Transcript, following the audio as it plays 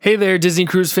Hey there, Disney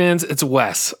Cruise fans, it's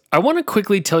Wes. I want to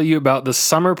quickly tell you about the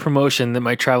summer promotion that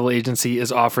my travel agency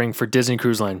is offering for Disney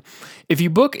Cruise Line. If you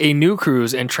book a new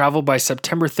cruise and travel by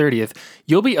September 30th,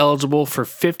 you'll be eligible for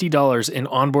 $50 in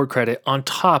onboard credit on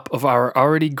top of our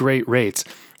already great rates.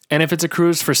 And if it's a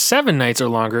cruise for 7 nights or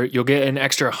longer, you'll get an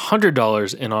extra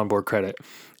 $100 in onboard credit.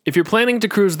 If you're planning to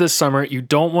cruise this summer, you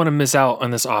don't want to miss out on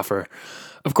this offer.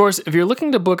 Of course, if you're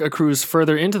looking to book a cruise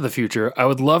further into the future, I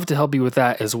would love to help you with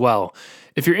that as well.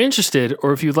 If you're interested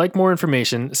or if you'd like more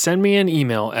information, send me an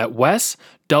email at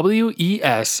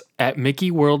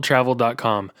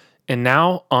wes@mickeyworldtravel.com. And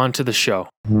now, on to the show.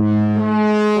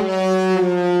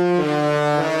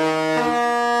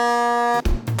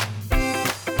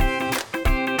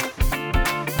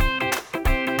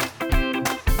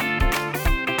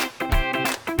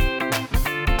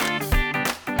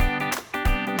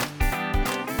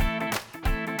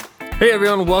 Hey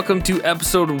everyone, welcome to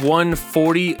episode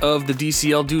 140 of the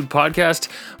DCL Dude podcast.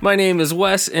 My name is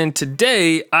Wes, and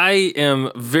today I am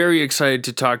very excited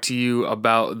to talk to you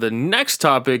about the next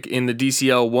topic in the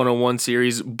DCL 101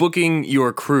 series, booking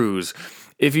your cruise.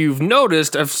 If you've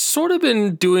noticed, I've sort of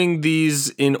been doing these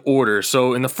in order.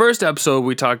 So in the first episode,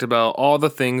 we talked about all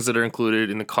the things that are included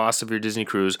in the cost of your Disney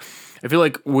cruise. I feel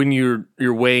like when you're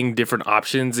weighing different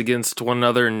options against one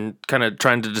another and kind of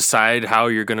trying to decide how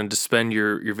you're going to spend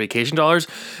your vacation dollars,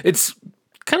 it's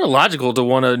kind of logical to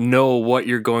want to know what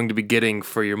you're going to be getting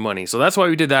for your money. So that's why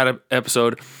we did that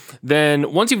episode.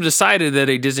 Then once you've decided that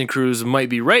a Disney cruise might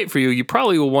be right for you, you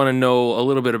probably will want to know a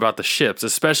little bit about the ships,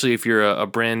 especially if you're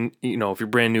if you're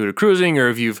brand new to cruising or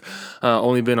if you've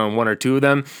only been on one or two of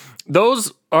them.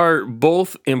 Those are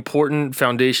both important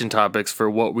foundation topics for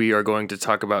what we are going to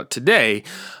talk about today.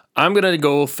 I'm going to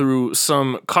go through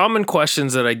some common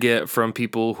questions that I get from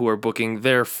people who are booking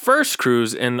their first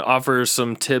cruise and offer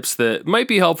some tips that might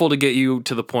be helpful to get you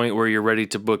to the point where you're ready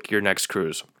to book your next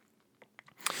cruise.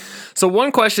 So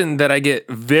one question that I get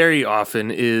very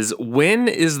often is, when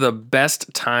is the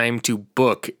best time to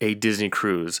book a Disney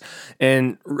cruise?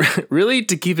 And really,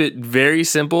 to keep it very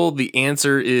simple, the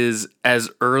answer is as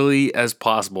early as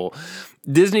possible.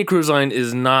 Disney Cruise Line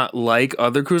is not like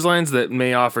other cruise lines that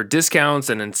may offer discounts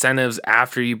and incentives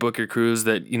after you book your cruise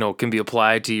that, can be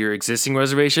applied to your existing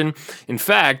reservation. In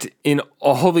fact, in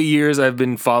all the years I've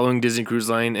been following Disney Cruise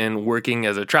Line and working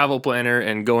as a travel planner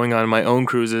and going on my own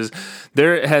cruises,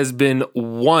 there has been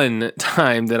one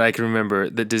time that I can remember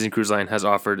that Disney Cruise Line has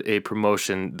offered a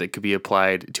promotion that could be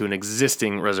applied to an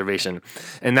existing reservation.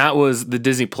 And that was the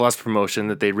Disney Plus promotion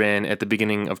that they ran at the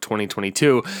beginning of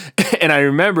 2022. And I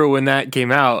remember when that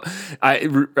came out, I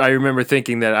remember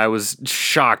thinking that I was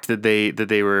shocked that they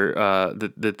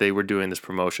were doing this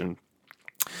promotion.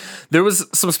 There was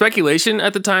some speculation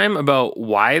at the time about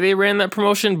why they ran that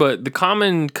promotion, but the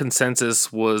common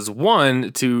consensus was,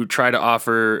 one, to try to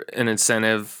offer an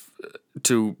incentive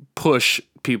to push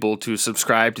people to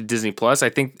subscribe to Disney Plus. I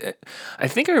think I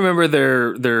remember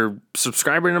their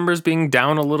subscriber numbers being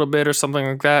down a little bit or something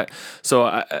like that. So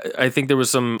I think there was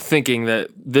some thinking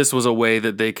that this was a way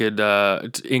that they could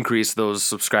increase those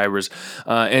subscribers.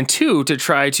 And two, to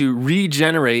try to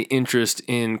regenerate interest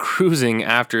in cruising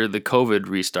after the COVID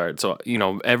restart. So,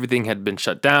 everything had been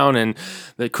shut down and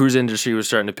the cruise industry was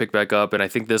starting to pick back up. And I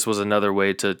think this was another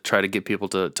way to try to get people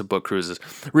to book cruises.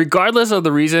 Regardless of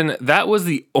the reason, that was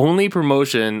the only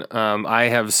promotion I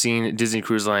have seen Disney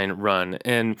Cruise Line run.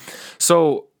 And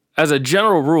so, as a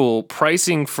general rule,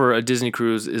 pricing for a Disney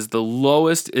cruise is the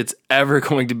lowest it's ever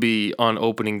going to be on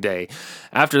opening day.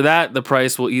 After that, the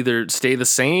price will either stay the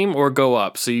same or go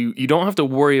up. So you don't have to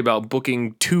worry about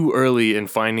booking too early and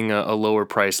finding a lower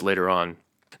price later on.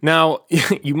 Now,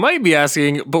 you might be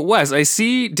asking, but Wes, I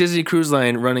see Disney Cruise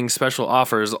Line running special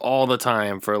offers all the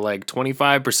time for like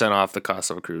 25% off the cost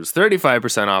of a cruise,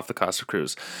 35% off the cost of a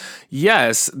cruise.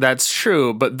 Yes, that's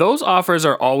true, but those offers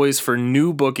are always for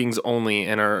new bookings only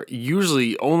and are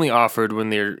usually only offered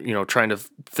when they're, trying to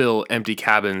fill empty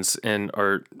cabins and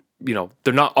are,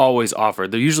 they're not always offered.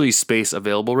 They're usually space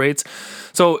available rates.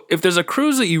 So if there's a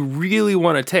cruise that you really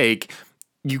want to take,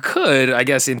 you could, I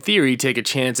guess, in theory, take a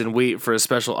chance and wait for a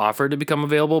special offer to become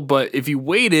available. But if you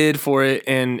waited for it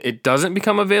and it doesn't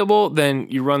become available, then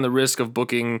you run the risk of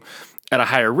booking at a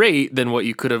higher rate than what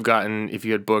you could have gotten if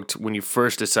you had booked when you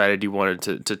first decided you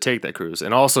wanted to take that cruise.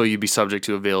 And also, you'd be subject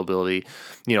to availability,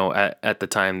 at the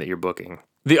time that you're booking.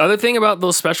 The other thing about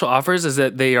those special offers is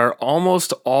that they are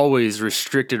almost always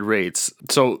restricted rates.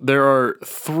 So there are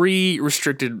 3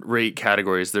 restricted rate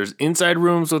categories. There's inside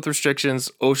rooms with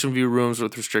restrictions, ocean view rooms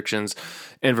with restrictions,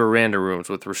 and veranda rooms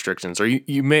with restrictions. Or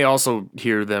you may also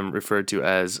hear them referred to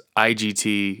as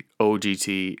IGT,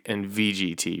 OGT, and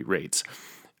VGT rates.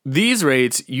 These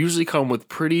rates usually come with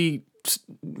pretty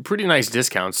nice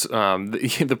discounts.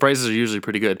 The prices are usually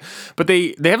pretty good, but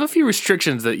they have a few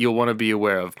restrictions that you'll want to be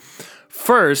aware of.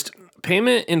 First,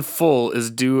 payment in full is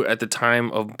due at the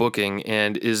time of booking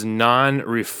and is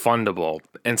non-refundable.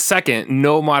 And second,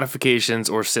 no modifications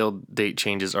or sale date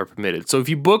changes are permitted. So if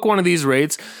you book one of these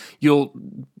rates, you'll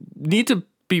need to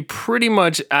be pretty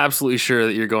much absolutely sure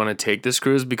that you're going to take this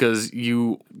cruise, because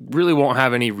you really won't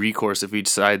have any recourse if you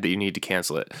decide that you need to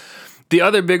cancel it. The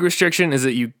other big restriction is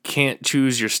that you can't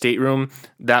choose your stateroom.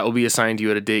 That will be assigned to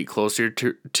you at a date closer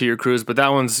to your cruise, but that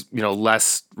one's,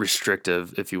 less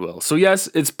restrictive, if you will. So yes,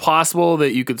 it's possible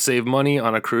that you could save money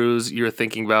on a cruise you're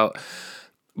thinking about,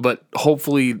 but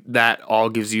hopefully that all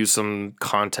gives you some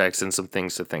context and some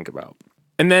things to think about.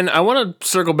 And then I want to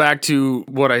circle back to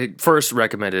what I first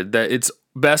recommended, that it's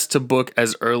best to book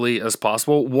as early as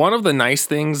possible. One of the nice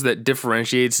things that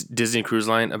differentiates Disney Cruise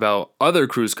Line about other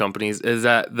cruise companies is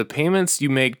that the payments you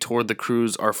make toward the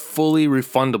cruise are fully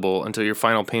refundable until your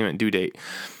final payment due date.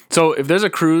 So if there's a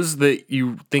cruise that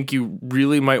you think you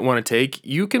really might want to take,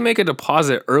 you can make a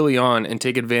deposit early on and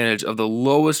take advantage of the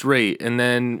lowest rate. And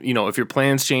then, if your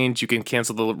plans change, you can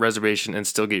cancel the reservation and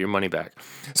still get your money back.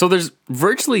 So there's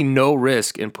virtually no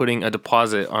risk in putting a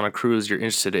deposit on a cruise you're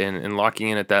interested in and locking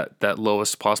in at that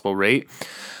lowest possible rate.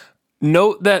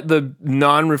 Note that the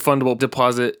non-refundable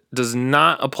deposit does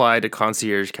not apply to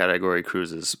concierge category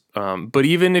cruises. But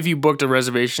even if you booked a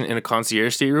reservation in a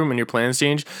concierge stateroom and your plans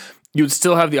change, you would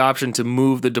still have the option to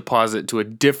move the deposit to a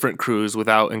different cruise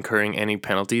without incurring any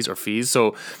penalties or fees.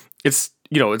 So it's,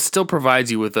 it still provides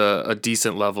you with a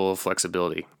decent level of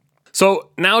flexibility. So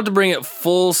now to bring it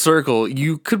full circle,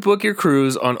 you could book your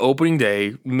cruise on opening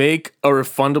day, make a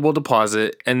refundable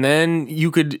deposit, and then you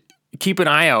could keep an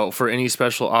eye out for any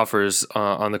special offers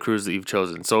on the cruise that you've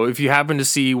chosen. So if you happen to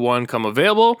see one come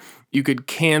available, you could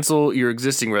cancel your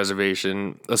existing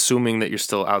reservation, assuming that you're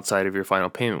still outside of your final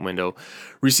payment window,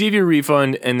 receive your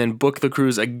refund, and then book the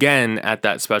cruise again at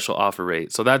that special offer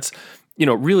rate. So that's,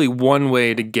 really one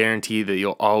way to guarantee that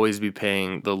you'll always be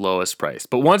paying the lowest price.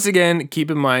 But once again, keep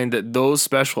in mind that those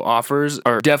special offers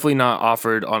are definitely not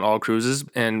offered on all cruises.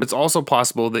 And it's also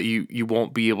possible that you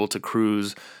won't be able to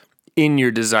cruise in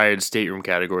your desired stateroom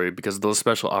category, because those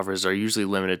special offers are usually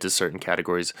limited to certain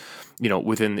categories,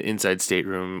 within the inside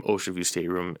stateroom, ocean view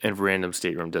stateroom, and random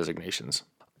stateroom designations.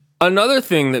 Another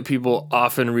thing that people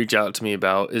often reach out to me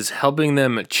about is helping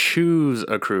them choose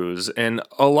a cruise. And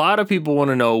a lot of people want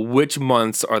to know which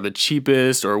months are the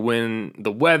cheapest or when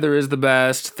the weather is the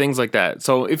best, things like that.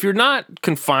 So if you're not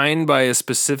confined by a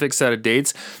specific set of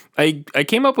dates, I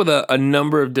came up with a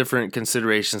number of different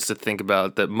considerations to think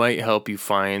about that might help you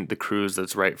find the cruise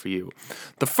that's right for you.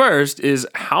 The first is,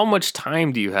 how much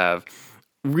time do you have?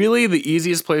 Really, the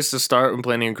easiest place to start when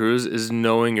planning a cruise is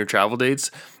knowing your travel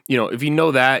dates. If you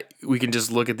know that, we can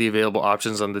just look at the available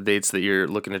options on the dates that you're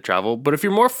looking to travel. But if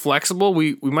you're more flexible,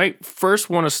 we might first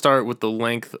want to start with the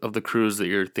length of the cruise that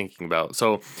you're thinking about.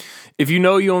 So if you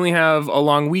know you only have a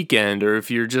long weekend, or if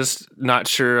you're just not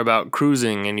sure about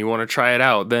cruising and you want to try it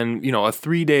out, then, a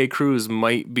 3-day cruise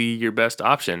might be your best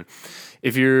option.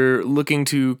 If you're looking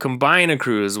to combine a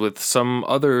cruise with some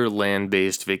other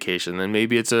land-based vacation, then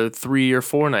maybe it's a 3 or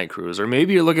 4 night cruise. Or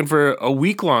maybe you're looking for a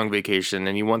week-long vacation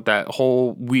and you want that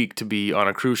whole week to be on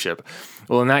a cruise ship.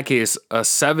 Well, in that case, a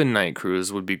 7-night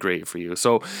cruise would be great for you.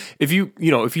 So if you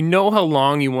know how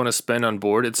long you want to spend on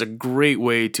board, it's a great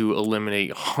way to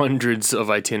eliminate hundreds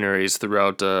of itineraries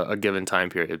throughout a given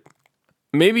time period.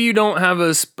 Maybe you don't have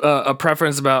a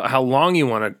preference about how long you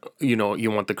want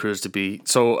the cruise to be.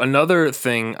 So another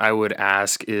thing I would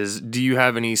ask is, do you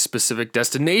have any specific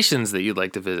destinations that you'd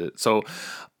like to visit? So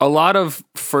a lot of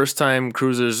first-time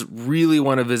cruisers really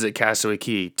want to visit Castaway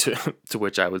Cay, to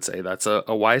which I would say that's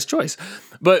a wise choice.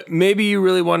 But maybe you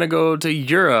really want to go to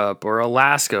Europe or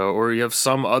Alaska, or you have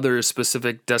some other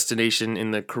specific destination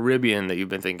in the Caribbean that you've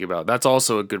been thinking about. That's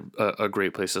also a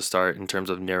great place to start in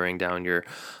terms of narrowing down your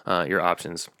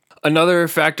options. Another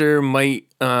factor might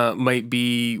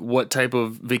be, what type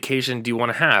of vacation do you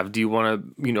want to have? Do you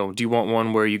want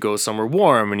one where you go somewhere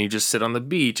warm and you just sit on the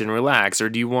beach and relax? Or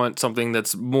do you want something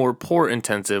that's more port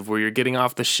intensive, where you're getting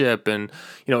off the ship and,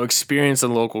 experience the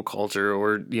local culture,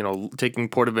 or, taking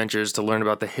port adventures to learn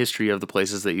about the history of the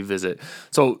places that you visit?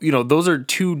 So, those are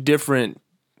two different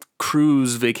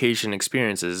cruise vacation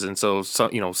experiences. And so,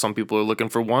 some people are looking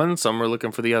for one, some are looking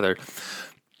for the other.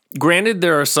 Granted,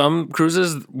 there are some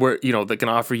cruises where that can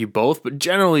offer you both, but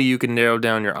generally you can narrow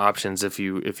down your options if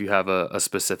you have a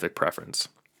specific preference.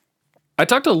 I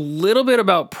talked a little bit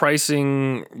about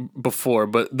pricing before,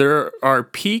 but there are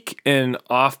peak and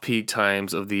off-peak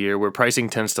times of the year where pricing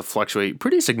tends to fluctuate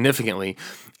pretty significantly.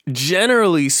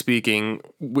 Generally speaking,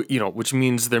 which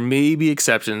means there may be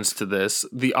exceptions to this,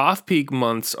 the off-peak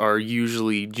months are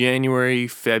usually January,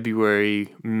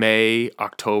 February, May,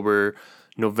 October,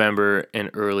 November, and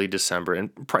early December.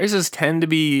 And prices tend to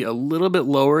be a little bit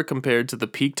lower compared to the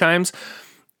peak times.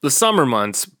 The summer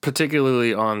months,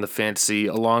 particularly on the fantasy,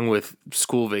 along with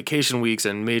school vacation weeks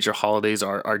and major holidays,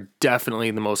 are definitely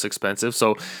the most expensive.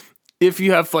 So if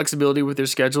you have flexibility with your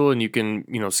schedule and you can,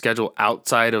 schedule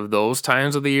outside of those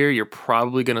times of the year, you're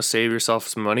probably going to save yourself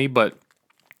some money. But,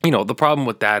 the problem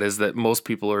with that is that most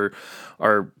people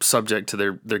are subject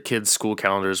to their kids' school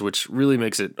calendars, which really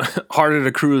makes it harder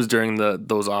to cruise during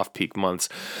those off-peak months.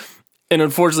 And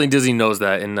unfortunately, Disney knows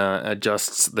that and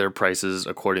adjusts their prices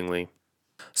accordingly.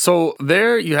 So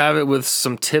there you have it with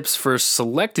some tips for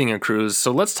selecting a cruise.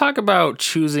 So let's talk about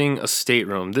choosing a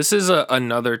stateroom. This is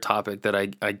another topic that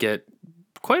I get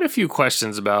quite a few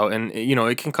questions about, and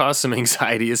it can cause some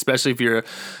anxiety, especially if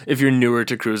you're newer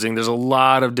to cruising. There's a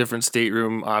lot of different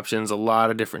stateroom options, a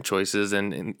lot of different choices,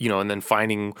 and then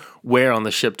finding where on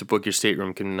the ship to book your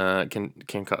stateroom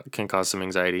can cause some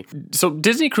anxiety. So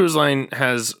Disney Cruise Line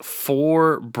has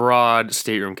 4 broad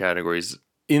stateroom categories: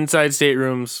 inside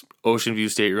staterooms, ocean view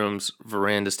staterooms,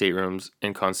 veranda staterooms,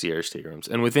 and concierge staterooms.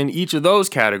 And within each of those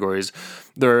categories,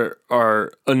 there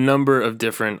are a number of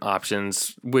different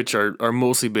options, which are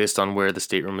mostly based on where the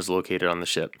stateroom is located on the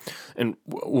ship. And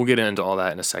we'll get into all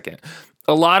that in a second.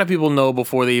 A lot of people know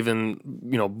before they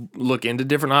even, look into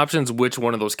different options, which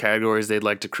one of those categories they'd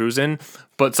like to cruise in.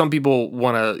 But some people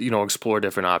want to, explore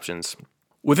different options.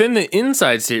 Within the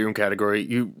inside stateroom category,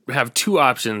 you have 2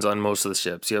 options on most of the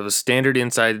ships. You have a standard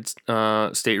inside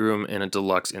stateroom and a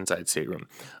deluxe inside stateroom.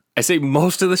 I say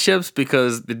most of the ships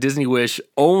because the Disney Wish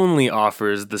only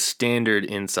offers the standard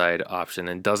inside option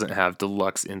and doesn't have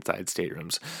deluxe inside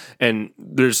staterooms. And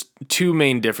there's 2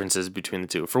 main differences between the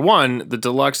two. For one, the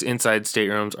deluxe inside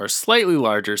staterooms are slightly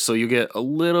larger, so you get a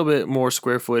little bit more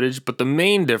square footage, but the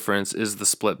main difference is the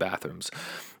split bathrooms.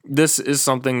 This is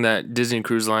something that Disney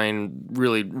Cruise Line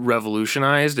really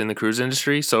revolutionized in the cruise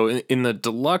industry. So in the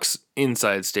deluxe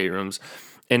inside staterooms,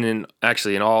 and in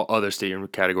all other stateroom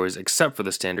categories except for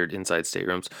the standard inside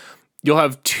staterooms, you'll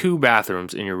have 2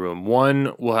 bathrooms in your room.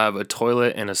 One will have a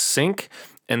toilet and a sink,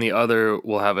 and the other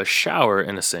will have a shower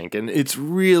and a sink. And it's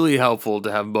really helpful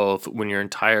to have both when your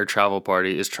entire travel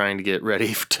party is trying to get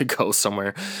ready to go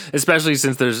somewhere, especially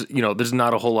since there's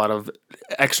not a whole lot of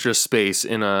extra space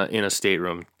in a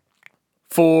stateroom.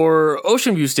 For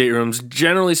ocean view staterooms,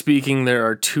 generally speaking, there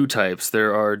are 2 types.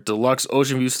 There are deluxe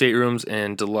ocean view staterooms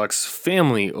and deluxe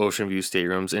family ocean view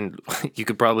staterooms, and you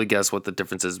could probably guess what the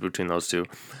difference is between those 2.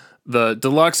 The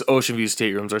deluxe ocean view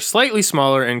staterooms are slightly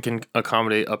smaller and can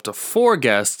accommodate up to 4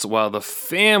 guests, while the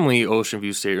family ocean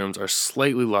view staterooms are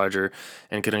slightly larger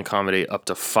and can accommodate up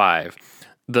to 5.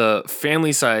 The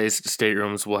family-sized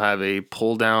staterooms will have a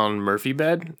pull-down Murphy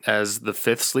bed as the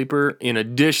 5th sleeper, in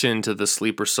addition to the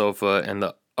sleeper sofa and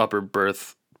the upper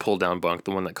berth pull-down bunk,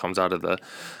 the one that comes out of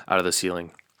the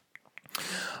ceiling.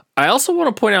 I also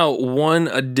want to point out one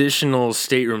additional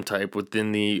stateroom type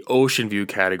within the ocean view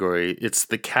category. It's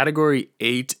the category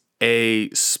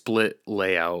 8A split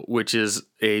layout, which is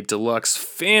a deluxe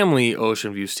family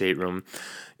ocean view stateroom.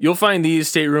 You'll find these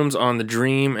staterooms on the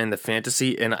Dream and the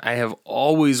Fantasy, and I have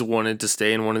always wanted to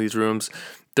stay in one of these rooms.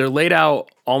 They're laid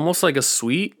out almost like a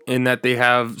suite in that they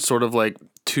have sort of like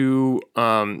two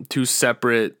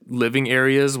separate living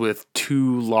areas with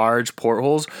 2 large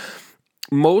portholes.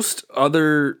 Most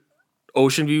other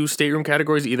ocean view stateroom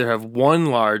categories either have 1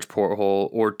 large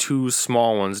porthole or 2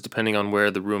 small ones, depending on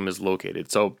where the room is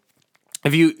located. So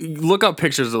if you look up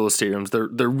pictures of those staterooms,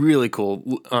 they're really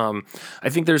cool. I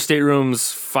think there's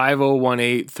staterooms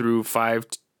 5018 through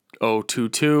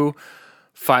 5022,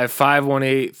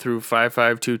 5518 through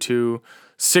 5522,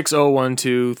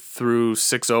 6012 through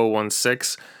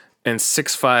 6016, and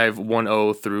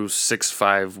 6510 through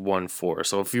 6514.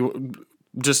 So if you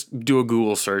just do a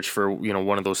Google search for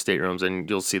one of those staterooms, and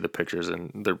you'll see the pictures,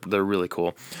 and they're really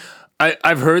cool.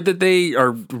 I've heard that they are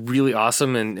really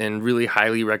awesome and really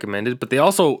highly recommended, but they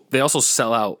also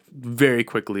sell out very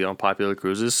quickly on popular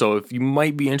cruises. So if you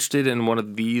might be interested in one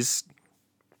of these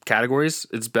categories,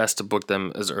 it's best to book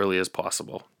them as early as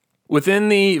possible. Within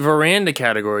the veranda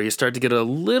category, you start to get a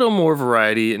little more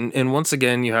variety, and once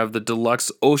again, you have the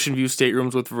deluxe ocean view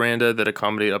staterooms with veranda that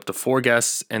accommodate up to 4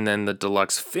 guests, and then the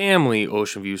deluxe family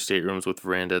ocean view staterooms with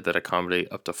veranda that accommodate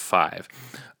up to 5.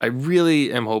 I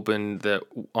really am hoping that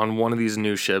on one of these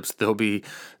new ships, there'll be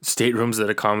staterooms that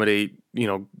accommodate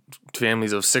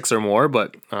families of 6 or more,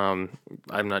 but I'm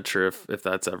not sure if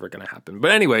that's ever going to happen.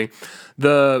 But anyway,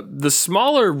 the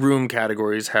smaller room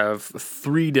categories have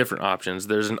 3 different options.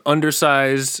 There's an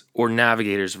undersized or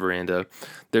navigator's veranda.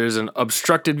 There's an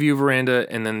obstructed view veranda,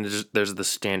 and then there's the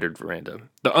standard veranda.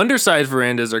 The undersized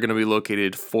verandas are going to be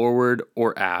located forward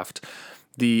or aft.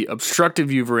 The obstructed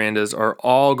view verandas are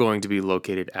all going to be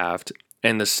located aft,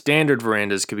 and the standard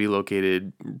verandas could be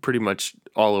located pretty much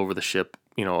all over the ship,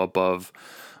 above,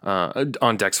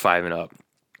 on decks 5 and up.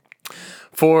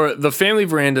 For the family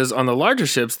verandas on the larger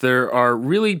ships, there are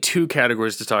really 2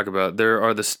 categories to talk about. There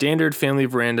are the standard family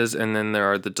verandas, and then there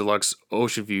are the deluxe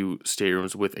ocean view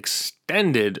staterooms with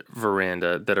extended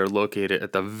veranda that are located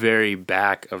at the very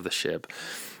back of the ship.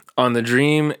 On the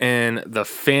Dream and the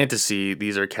Fantasy,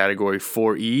 these are category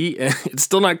 4E. It's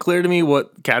still not clear to me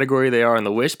what category they are on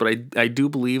the Wish, but I do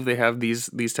believe they have these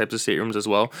types of staterooms as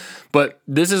well. But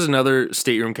this is another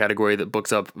stateroom category that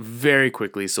books up very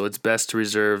quickly, so it's best to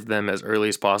reserve them as early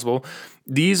as possible.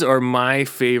 These are my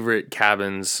favorite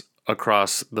cabins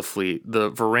across the fleet. The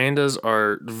verandas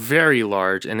are very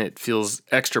large, and it feels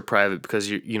extra private because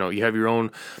you have your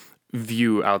own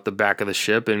view out the back of the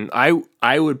ship, and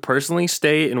I would personally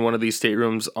stay in one of these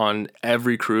staterooms on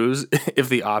every cruise if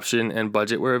the option and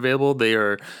budget were available.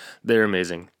 They're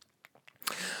amazing.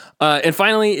 And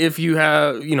finally, if you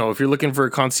have, if you're looking for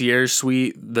a concierge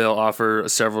suite, they'll offer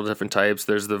several different types.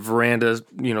 There's the veranda,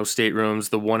 staterooms,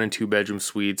 the 1 and 2 bedroom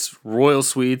suites, royal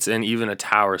suites, and even a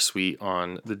tower suite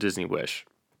on the Disney Wish.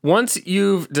 Once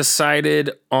you've decided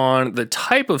on the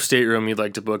type of stateroom you'd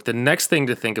like to book, the next thing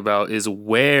to think about is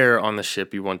where on the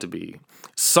ship you want to be.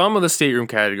 Some of the stateroom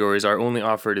categories are only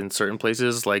offered in certain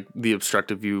places, like the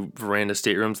obstructive view veranda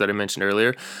staterooms that I mentioned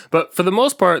earlier. But for the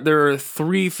most part, there are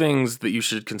 3 things that you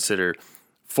should consider: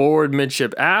 forward,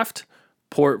 midship, aft,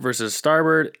 port versus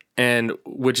starboard, and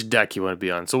which deck you want to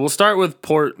be on. So we'll start with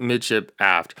port, midship,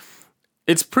 aft.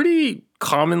 It's pretty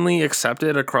commonly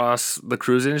accepted across the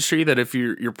cruise industry that if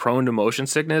you're prone to motion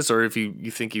sickness, or if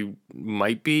you think you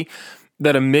might be,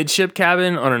 that a midship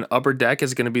cabin on an upper deck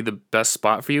is going to be the best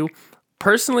spot for you.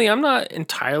 Personally, I'm not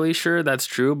entirely sure that's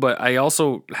true, but I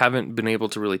also haven't been able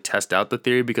to really test out the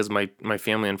theory because my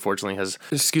family unfortunately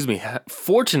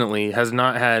fortunately has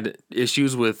not had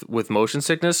issues with motion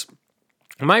sickness.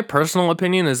 My personal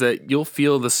opinion is that you'll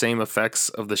feel the same effects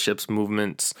of the ship's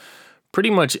movements pretty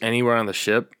much anywhere on the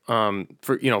ship.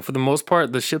 For the most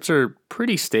part, the ships are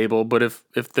pretty stable, but if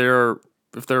there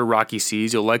are rocky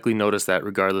seas, you'll likely notice that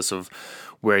regardless of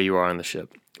where you are on the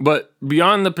ship. But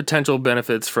beyond the potential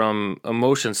benefits from a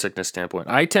motion sickness standpoint,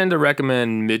 I tend to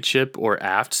recommend midship or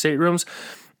aft staterooms.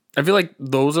 I feel like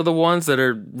those are the ones that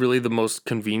are really the most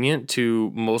convenient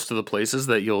to most of the places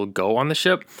that you'll go on the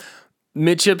ship.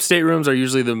 Midship staterooms are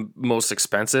usually the most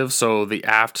expensive, so the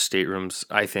aft staterooms,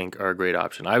 I think, are a great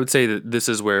option. I would say that this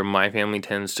is where my family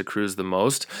tends to cruise the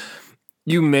most.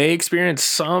 You may experience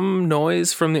some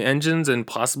noise from the engines and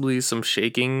possibly some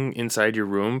shaking inside your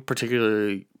room,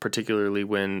 particularly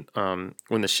when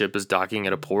the ship is docking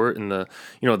at a port and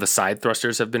the side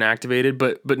thrusters have been activated.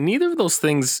 But neither of those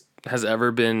things has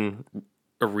ever been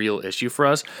a real issue for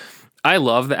us. I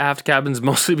love the aft cabins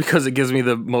mostly because it gives me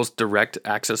the most direct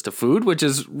access to food, which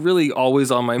is really always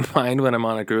on my mind when I'm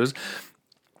on a cruise.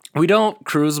 We don't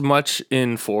cruise much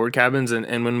in forward cabins,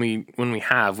 and when we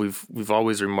have, we've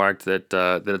always remarked that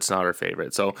it's not our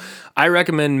favorite. So I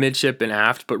recommend midship and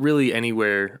aft, but really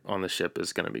anywhere on the ship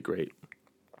is going to be great.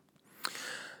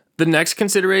 The next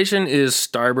consideration is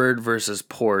starboard versus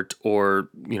port, or,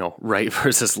 right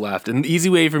versus left. And the easy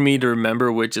way for me to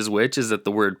remember which is that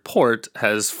the word port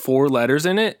has 4 letters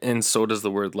in it, and so does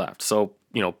the word left. So,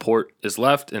 port is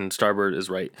left and starboard is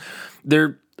right.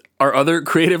 There are other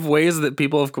creative ways that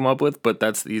people have come up with, but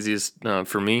that's the easiest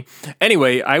for me.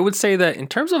 Anyway, I would say that in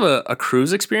terms of a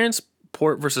cruise experience,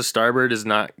 port versus starboard is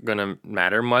not going to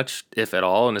matter much, if at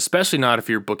all, and especially not if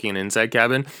you're booking an inside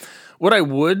cabin. What I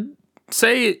would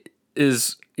say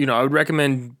is, I would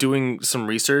recommend doing some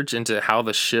research into how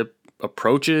the ship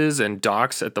approaches and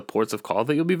docks at the ports of call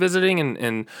that you'll be visiting,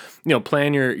 and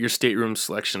plan your stateroom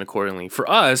selection accordingly. For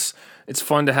us, it's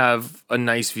fun to have a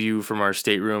nice view from our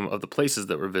stateroom of the places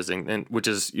that we're visiting, and which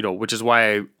is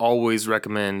why I always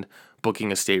recommend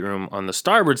booking a stateroom on the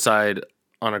starboard side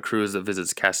on a cruise that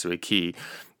visits Castaway Cay.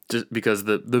 Just because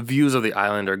the views of the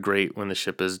island are great when the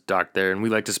ship is docked there, and we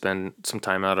like to spend some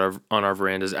time out on our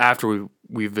verandas after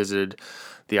we visited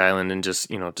the island and just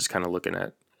kind of looking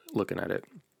at it.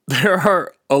 There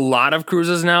are a lot of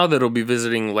cruises now that'll be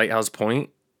visiting Lighthouse Point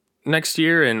next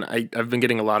year, and I've been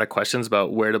getting a lot of questions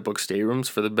about where to book staterooms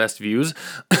for the best views.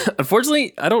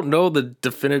 Unfortunately, I don't know the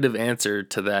definitive answer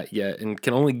to that yet, and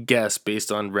can only guess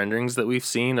based on renderings that we've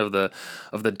seen of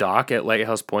the dock at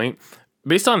Lighthouse Point.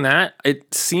 Based on that,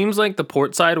 it seems like the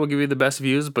port side will give you the best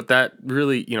views, but that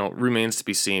really, remains to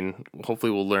be seen.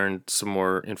 Hopefully, we'll learn some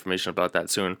more information about that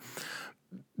soon.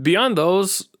 Beyond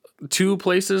those two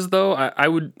places, though, I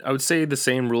would say the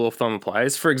same rule of thumb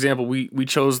applies. For example, we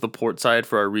chose the port side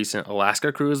for our recent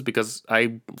Alaska cruise because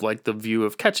I like the view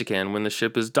of Ketchikan when the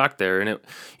ship is docked there, and it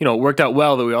worked out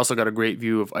well that we also got a great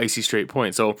view of Icy Strait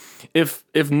Point. So if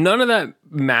none of that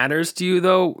matters to you,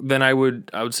 though, then I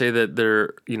would say that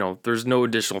there's no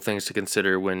additional things to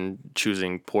consider when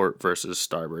choosing port versus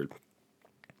starboard.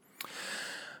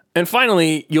 And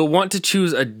finally, you'll want to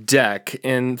choose a deck,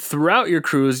 and throughout your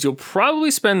cruise, you'll probably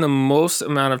spend the most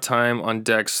amount of time on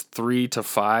decks 3 to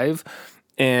 5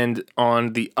 and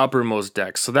on the uppermost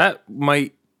decks. So that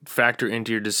might factor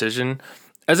into your decision.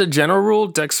 As a general rule,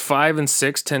 decks 5 and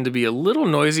 6 tend to be a little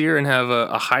noisier and have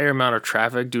a higher amount of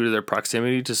traffic due to their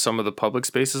proximity to some of the public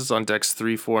spaces on decks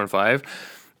 3, 4, and 5.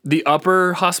 The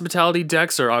upper hospitality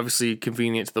decks are obviously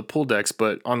convenient to the pool decks,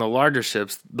 but on the larger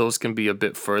ships, those can be a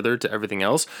bit further to everything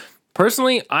else.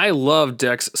 Personally, I love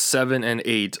decks 7 and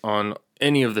 8 on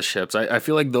any of the ships. I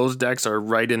feel like those decks are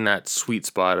right in that sweet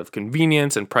spot of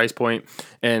convenience and price point.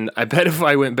 And I bet if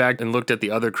I went back and looked at the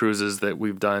other cruises that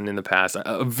we've done in the past,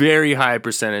 a very high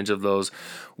percentage of those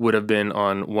would have been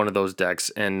on one of those decks.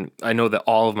 And I know that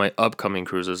all of my upcoming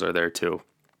cruises are there too.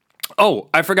 Oh,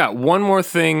 I forgot one more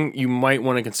thing you might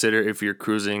want to consider if you're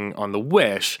cruising on the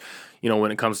Wish,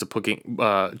 when it comes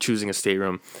to choosing a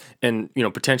stateroom, and,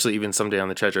 potentially even someday on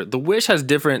the Treasure. The Wish has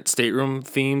different stateroom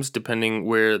themes depending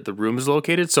where the room is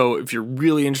located. So if you're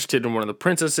really interested in one of the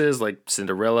princesses like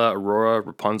Cinderella, Aurora,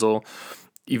 Rapunzel,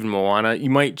 even Moana, you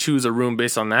might choose a room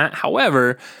based on that.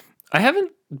 However, I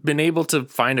haven't been able to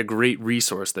find a great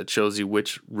resource that shows you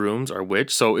which rooms are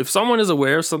which. So if someone is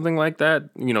aware of something like that,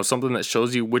 something that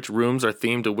shows you which rooms are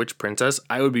themed to which princess,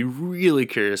 I would be really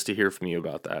curious to hear from you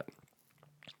about that.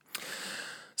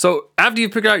 So after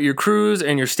you've picked out your cruise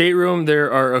and your stateroom, there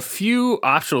are a few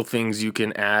optional things you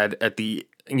can add at the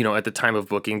time of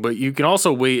booking, but you can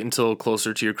also wait until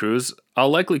closer to your cruise. I'll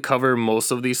likely cover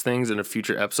most of these things in a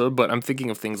future episode, but I'm thinking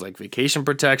of things like vacation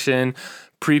protection,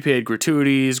 prepaid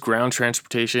gratuities, ground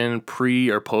transportation, pre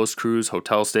or post cruise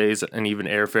hotel stays, and even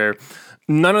airfare.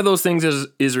 None of those things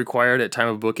is required at time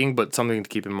of booking, but something to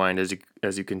keep in mind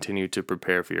as you continue to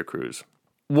prepare for your cruise.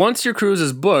 Once your cruise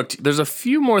is booked, there's a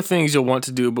few more things you'll want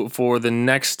to do before the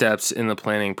next steps in the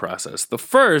planning process. The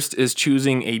first is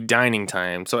choosing a dining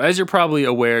time. So as you're probably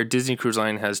aware, Disney Cruise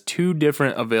Line has two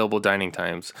different available dining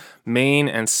times, main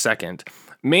and second.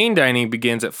 Main dining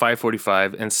begins at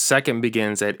 5:45 and second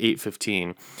begins at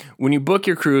 8:15. When you book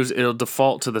your cruise, it'll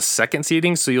default to the second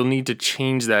seating, so you'll need to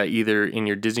change that either in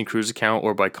your Disney Cruise account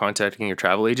or by contacting your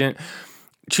travel agent.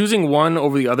 Choosing one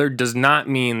over the other does not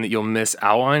mean that you'll miss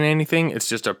out on anything. It's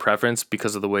just a preference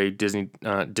because of the way Disney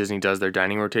does their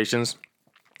dining rotations.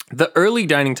 The early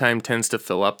dining time tends to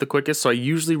fill up the quickest, so I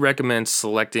usually recommend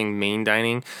selecting main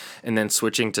dining and then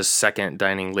switching to second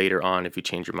dining later on if you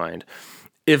change your mind.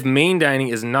 If main dining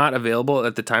is not available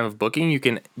at the time of booking, you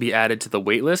can be added to the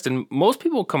wait list, and most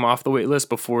people come off the wait list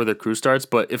before the cruise starts,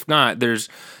 but if not, there's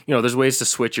ways to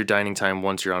switch your dining time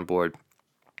once you're on board.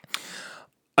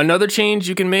 Another change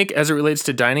you can make as it relates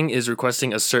to dining is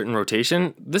requesting a certain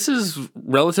rotation. This is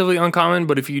relatively uncommon,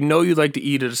 but if you know you'd like to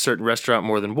eat at a certain restaurant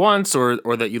more than once, or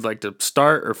that you'd like to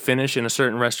start or finish in a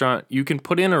certain restaurant, you can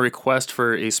put in a request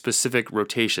for a specific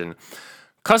rotation.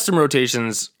 Custom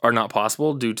rotations are not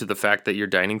possible due to the fact that your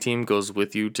dining team goes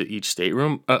with you to each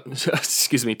stateroom,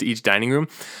 to each dining room.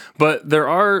 But there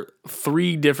are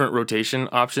 3 different rotation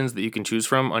options that you can choose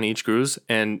from on each cruise,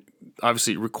 and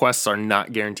obviously requests are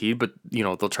not guaranteed, but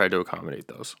they'll try to accommodate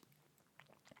those.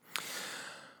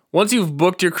 Once you've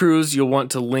booked your cruise, you'll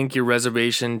want to link your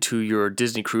reservation to your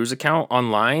Disney Cruise account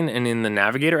online and in the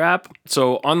Navigator app.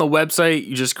 So on the website,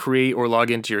 you just create or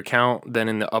log into your account. Then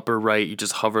in the upper right, you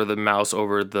just hover the mouse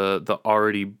over the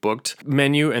already booked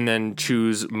menu and then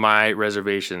choose My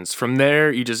Reservations. From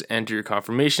there, you just enter your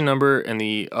confirmation number and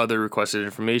the other requested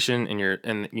information, and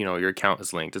your account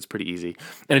is linked. It's pretty easy,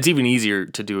 and it's even easier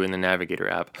to do in the Navigator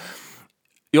app.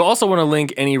 You'll also want to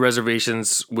link any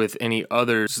reservations with any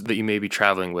others that you may be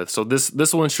traveling with. So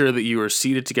this will ensure that you are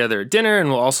seated together at dinner and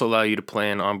will also allow you to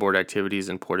plan onboard activities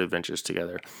and port adventures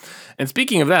together. And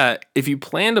speaking of that, if you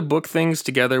plan to book things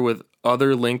together with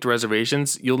other linked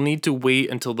reservations, you'll need to wait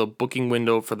until the booking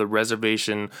window for the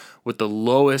reservation with the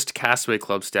lowest Castaway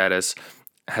Club status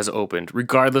has opened,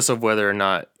 regardless of whether or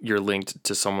not you're linked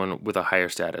to someone with a higher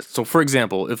status. So for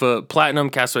example, if a Platinum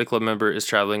Castaway Club member is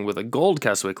traveling with a Gold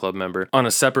Castaway Club member on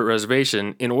a separate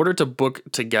reservation, in order to book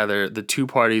together, the two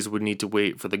parties would need to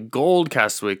wait for the Gold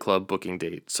Castaway Club booking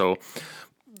date. So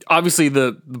obviously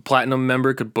the Platinum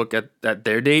member could book at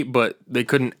their date, but they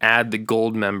couldn't add the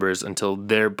Gold members until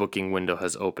their booking window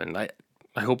has opened.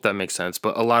 I hope that makes sense,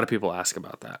 but a lot of people ask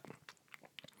about that.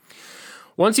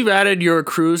 Once you've added your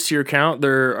cruise to your account,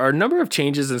 there are a number of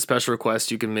changes and special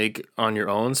requests you can make on your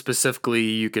own. Specifically,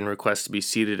 you can request to be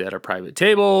seated at a private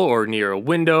table or near a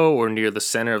window or near the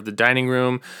center of the dining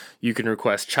room. You can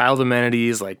request child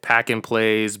amenities like pack and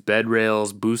plays, bed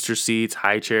rails, booster seats,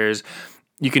 high chairs.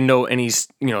 You can note any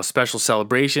special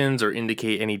celebrations or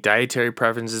indicate any dietary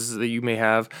preferences that you may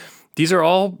have. These are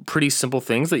all pretty simple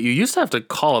things that you used to have to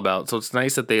call about, so it's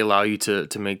nice that they allow you to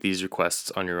make these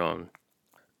requests on your own.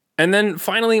 And then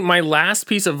finally, my last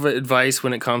piece of advice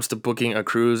when it comes to booking a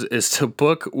cruise is to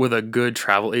book with a good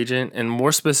travel agent, and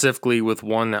more specifically with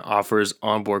one that offers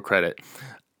onboard credit.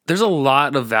 There's a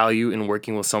lot of value in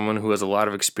working with someone who has a lot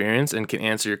of experience and can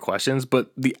answer your questions,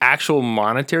 but the actual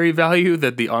monetary value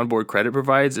that the onboard credit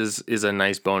provides is a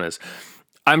nice bonus.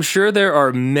 I'm sure there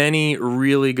are many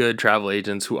really good travel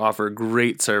agents who offer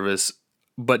great service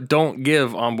but don't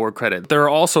give onboard credit. There are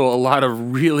also a lot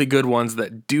of really good ones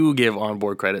that do give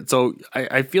onboard credit. So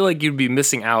I feel like you'd be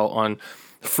missing out on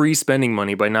free spending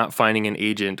money by not finding an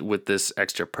agent with this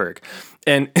extra perk.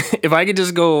 And if I could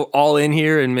just go all in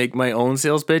here and make my own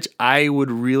sales pitch, I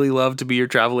would really love to be your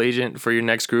travel agent for your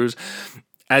next cruise.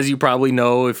 As you probably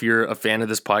know, if you're a fan of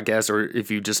this podcast or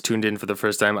if you just tuned in for the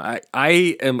first time,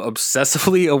 I am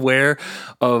obsessively aware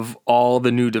of all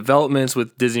the new developments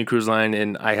with Disney Cruise Line,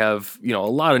 and I have, a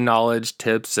lot of knowledge,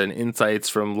 tips, and insights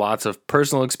from lots of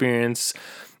personal experience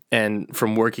and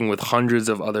from working with hundreds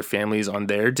of other families on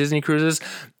their Disney cruises.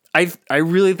 I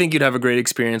really think you'd have a great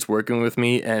experience working with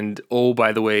me. And oh,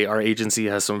 by the way, our agency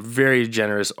has some very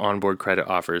generous onboard credit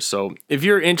offers. So if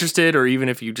you're interested, or even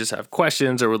if you just have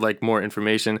questions or would like more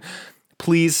information,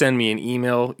 please send me an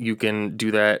email. You can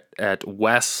do that at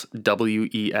Wes,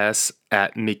 W-E-S,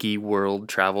 at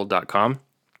mickeyworldtravel.com.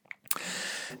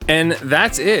 And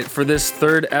that's it for this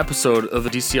third episode of the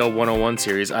DCL 101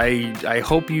 series. I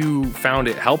hope you found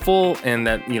it helpful and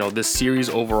that, this series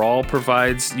overall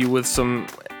provides you with some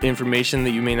information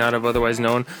that you may not have otherwise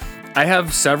known. I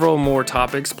have several more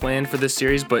topics planned for this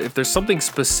series, but if there's something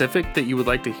specific that you would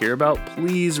like to hear about,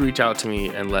 please reach out to me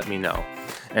and let me know.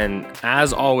 And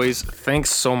as always, thanks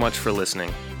so much for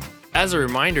listening. As a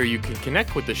reminder, you can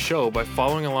connect with the show by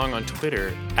following along on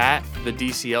Twitter at the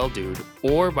DCL Dude,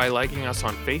 or by liking us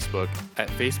on Facebook at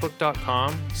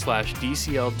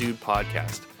facebook.com/DCL Dude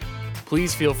Podcast.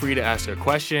 Please feel free to ask a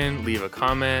question, leave a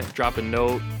comment, drop a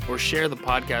note, or share the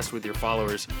podcast with your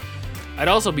followers. I'd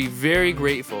also be very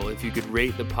grateful if you could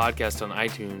rate the podcast on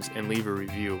iTunes and leave a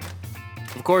review.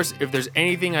 Of course, if there's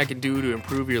anything I can do to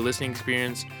improve your listening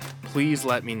experience, please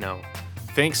let me know.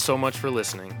 Thanks so much for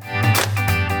listening.